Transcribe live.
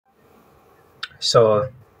So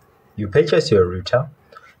you purchase your router,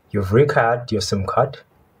 you've rewired your SIM card,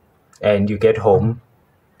 and you get home,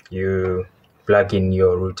 you plug in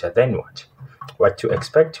your router. Then what to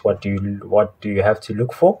expect? What do you have to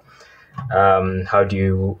look for? How do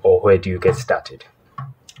you, or where do you get started?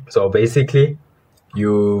 So basically,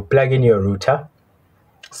 you plug in your router.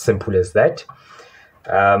 Simple as that.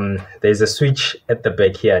 There's a switch at the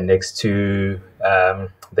back here next to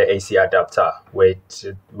the AC adapter, where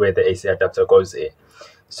the AC adapter goes in.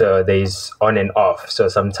 So there's on and off. So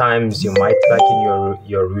sometimes you might plug in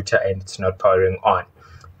your router and it's not powering on.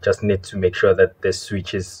 Just need to make sure that the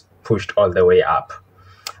switch is pushed all the way up.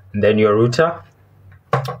 And then your router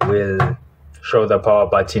will show the power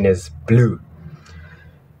button as blue.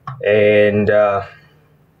 And that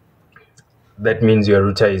means your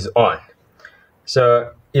router is on.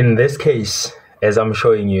 So in this case, as I'm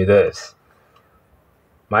showing you this,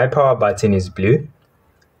 my power button is blue,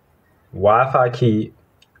 Wi-Fi key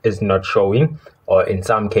is not showing, or in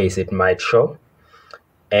some case it might show,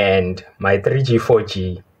 and my 3G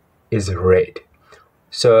 4G is red.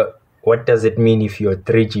 So what does it mean if your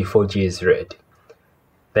 3G 4G is red?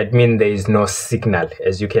 That means there is no signal.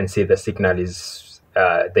 As you can see, the signal is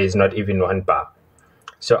there is not even one bar.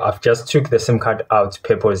 So I've just took the SIM card out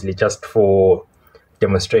purposely just for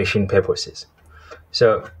demonstration purposes.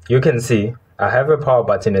 So you can see I have a power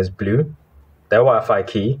button as blue, the Wi-Fi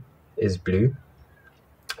key is blue,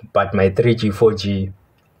 but my 3G 4G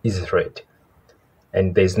is red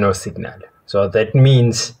and there's no signal. So that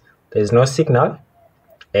means there's no signal,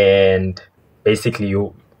 and basically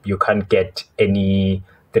you can't get any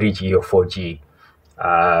 3G or 4G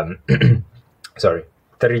 3G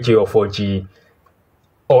or 4G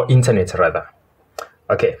or internet rather.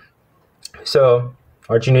 Okay, so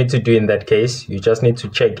what you need to do in that case, you just need to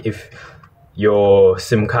check if your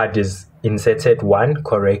SIM card is inserted, 1,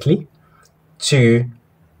 correctly, 2,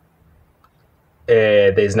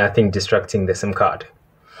 there's nothing distracting the SIM card.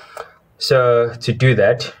 So to do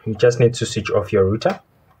that, you just need to switch off your router,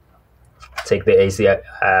 take the AC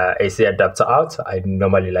adapter out. I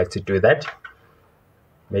normally like to do that.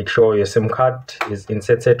 Make sure your SIM card is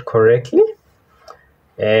inserted correctly,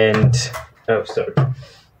 and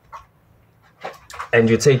and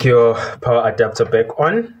you take your power adapter back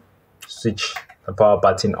on, switch the power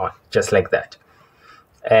button on, just like that.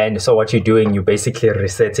 And so what you're doing, you're basically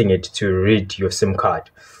resetting it to read your SIM card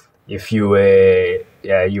if you've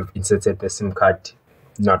inserted the SIM card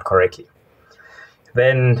not correctly.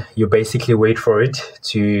 Then you basically wait for it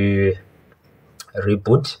to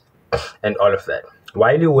reboot and all of that.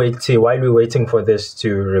 While we're waiting for this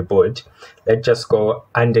to reboot, let's just go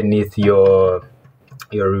underneath your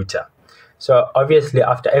router. So obviously,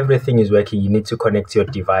 after everything is working, you need to connect your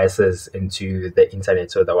devices into the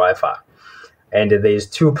internet or the Wi-Fi. And there's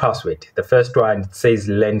 2 passwords. The first one, it says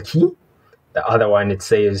LAN key. The other one, it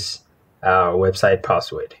says website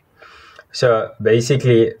password. So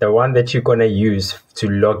basically, the one that you're going to use to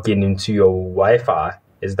log into your Wi-Fi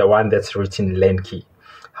is the one that's written LAN key.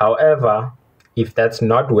 However, if that's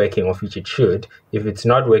not working, of which it should, if it's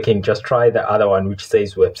not working, just try the other one, which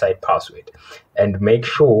says website password. And make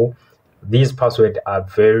sure these passwords are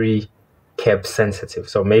very cap sensitive.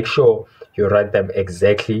 So make sure you write them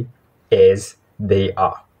exactly as they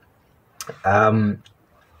are.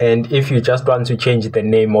 And if you just want to change the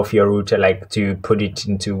name of your router, like to put it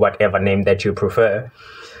into whatever name that you prefer.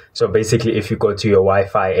 So basically, if you go to your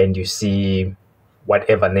Wi-Fi and you see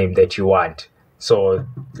whatever name that you want. So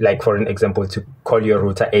like for an example, to call your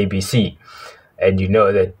router ABC, and you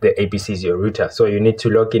know that the ABC is your router. So you need to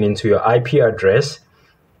log into your IP address,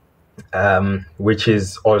 which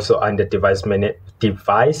is also under device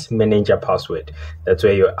manager password. That's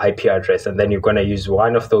where your IP address, and then you're going to use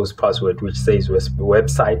one of those passwords which says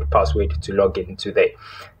website password to log into there.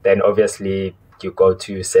 Then obviously you go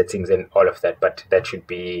to settings and all of that, but that should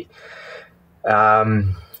be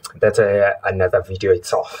that's another video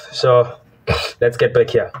itself. So let's get back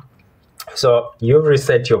here. So you've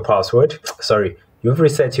reset your password, you've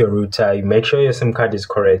reset your router, you make sure your SIM card is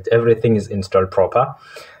correct, everything is installed proper,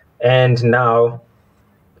 and now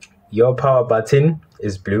your power button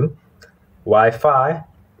is blue, Wi-Fi,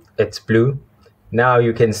 it's blue. Now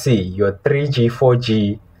you can see your 3G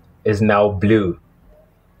 4G is now blue,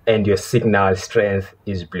 and your signal strength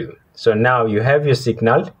is blue. So now you have your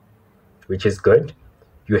signal, which is good.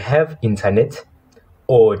 You have internet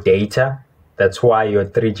or data. That's why your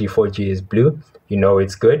 3G 4G is blue. You know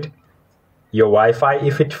it's good. Your Wi-Fi,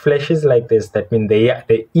 if it flashes like this, that means there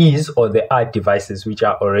are devices which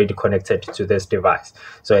are already connected to this device.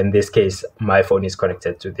 So in this case, my phone is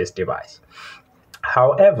connected to this device.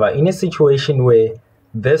 However, in a situation where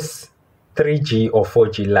this 3G or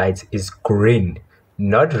 4G light is green,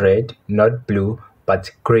 not red, not blue,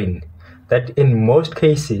 but green. That in most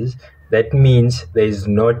cases, that means there is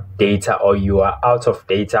no data or you are out of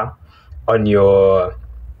data on your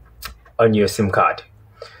SIM card.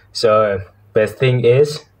 So best thing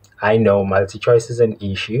is, I know multi-choice is an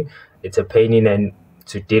issue. It's a pain in and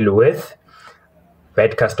to deal with,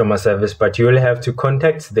 bad customer service, but you'll have to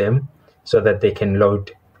contact them so that they can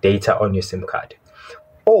load data on your SIM card.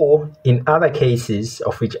 Or in other cases,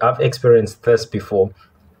 of which I've experienced this before,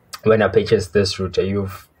 when I purchased this router,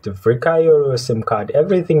 you've verified your SIM card,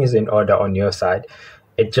 everything is in order on your side.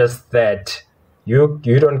 It's just that you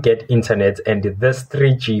don't get internet, and this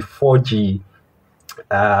 3G, 4G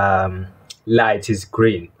light is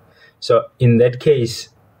green. So in that case,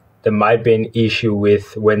 there might be an issue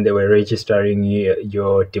with when they were registering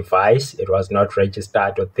your device, it was not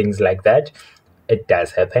registered or things like that. It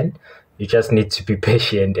does happen. You just need to be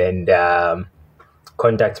patient and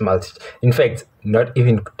contact in fact, don't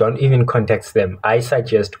even contact them. I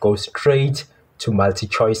suggest go straight to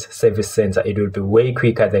Multichoice Service Center. It will be way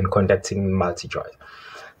quicker than contacting Multichoice.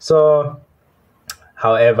 So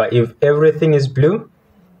however, if everything is blue,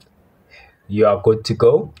 you are good to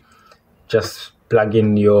go. Just plug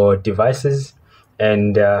in your devices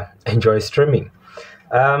and enjoy streaming.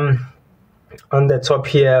 On the top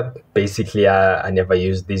here, basically I never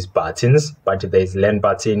use these buttons, but there's LAN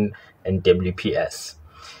button and WPS.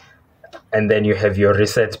 And then you have your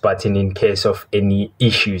reset button in case of any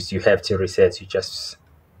issues you have to reset. You just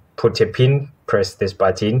put a pin, press this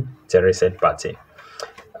button, it's a reset button.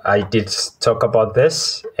 I did talk about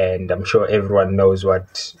this, and I'm sure everyone knows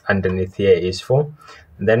what underneath here is for.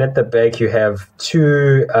 And then at the back you have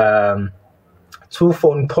two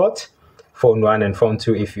phone ports, phone 1 and phone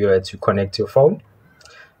 2 if you were to connect your phone.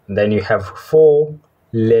 And then you have 4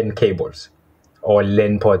 LAN cables, or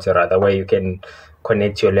LAN ports rather, where you can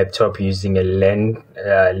connect your laptop using a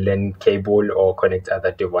LAN cable, or connect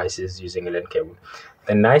other devices using a LAN cable.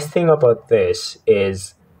 The nice thing about this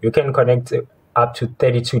is you can connect up to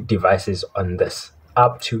 32 devices on this,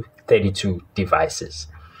 up to 32 devices.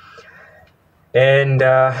 And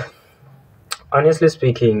honestly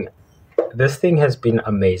speaking, this thing has been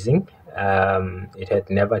amazing. It had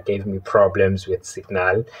never gave me problems with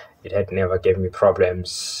signal. It had never gave me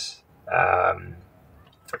problems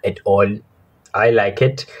at all. I like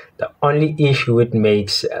it. The only issue it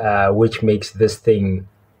makes, which makes this thing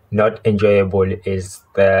not enjoyable, is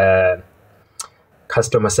the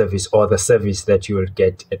customer service, or the service that you will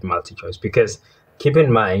get at Multichoice. Because keep in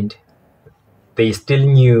mind, they still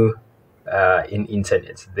new in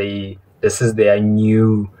internet. This is their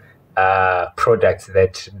new product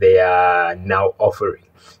that they are now offering.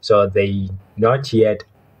 So they not yet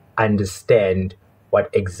understand what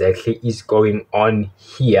exactly is going on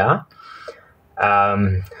here.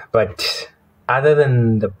 But other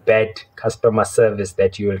than the bad customer service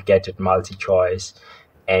that you will get at Multichoice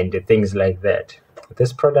and things like that,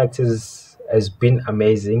 this product has been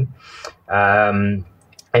amazing. And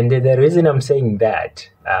the reason I'm saying that,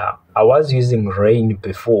 I was using Rain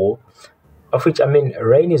before, of which, I mean,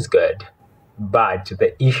 Rain is good, but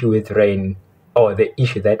the issue with Rain, or the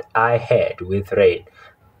issue that I had with Rain,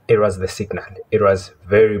 it was the signal. It was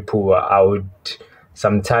very poor. I would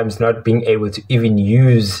sometimes not being able to even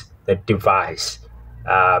use the device,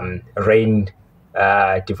 Rain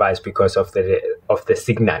device, because of the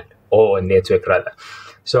signal, or network rather.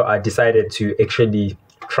 So I decided to actually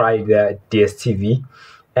try the Dstv,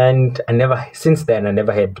 and since then I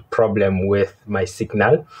never had problem with my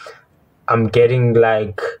signal. I'm getting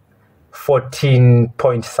like 14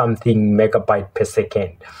 point something megabyte per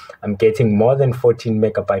second. I'm getting more than 14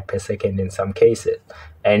 megabyte per second in some cases,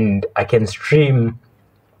 and I can stream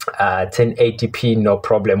 1080p no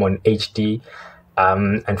problem on HD.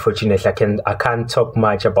 Unfortunately, I can't talk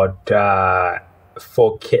much about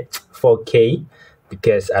 4K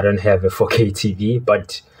because I don't have a 4K TV,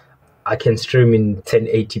 but I can stream in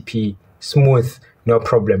 1080p smooth, no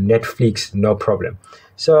problem. Netflix, no problem.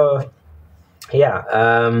 So yeah,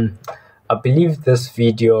 I believe this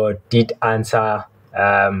video did answer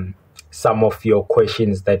some of your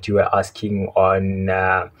questions that you were asking on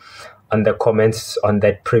the comments on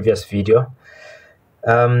that previous video.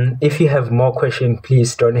 If you have more questions,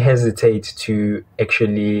 please don't hesitate to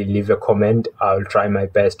actually leave a comment. I'll try my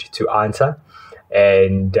best to answer,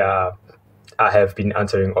 and I have been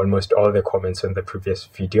answering almost all the comments on the previous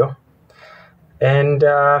video. And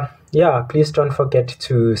yeah, please don't forget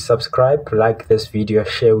to subscribe, like this video,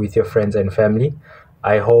 share with your friends and family.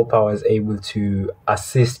 I hope I was able to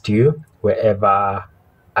assist you wherever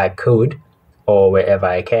I could or wherever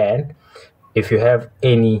I can. If you have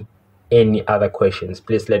any any other questions,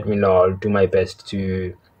 please let me know. I'll do my best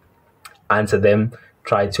to answer them,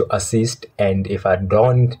 try to assist, and if I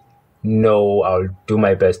don't know, I'll do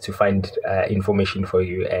my best to find information for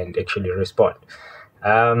you and actually respond.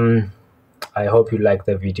 I hope you like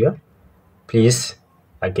the video. Please,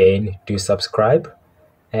 again, do subscribe,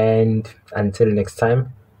 and until next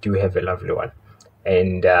time, do have a lovely one,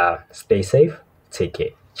 and stay safe. Take care.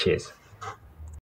 Cheers.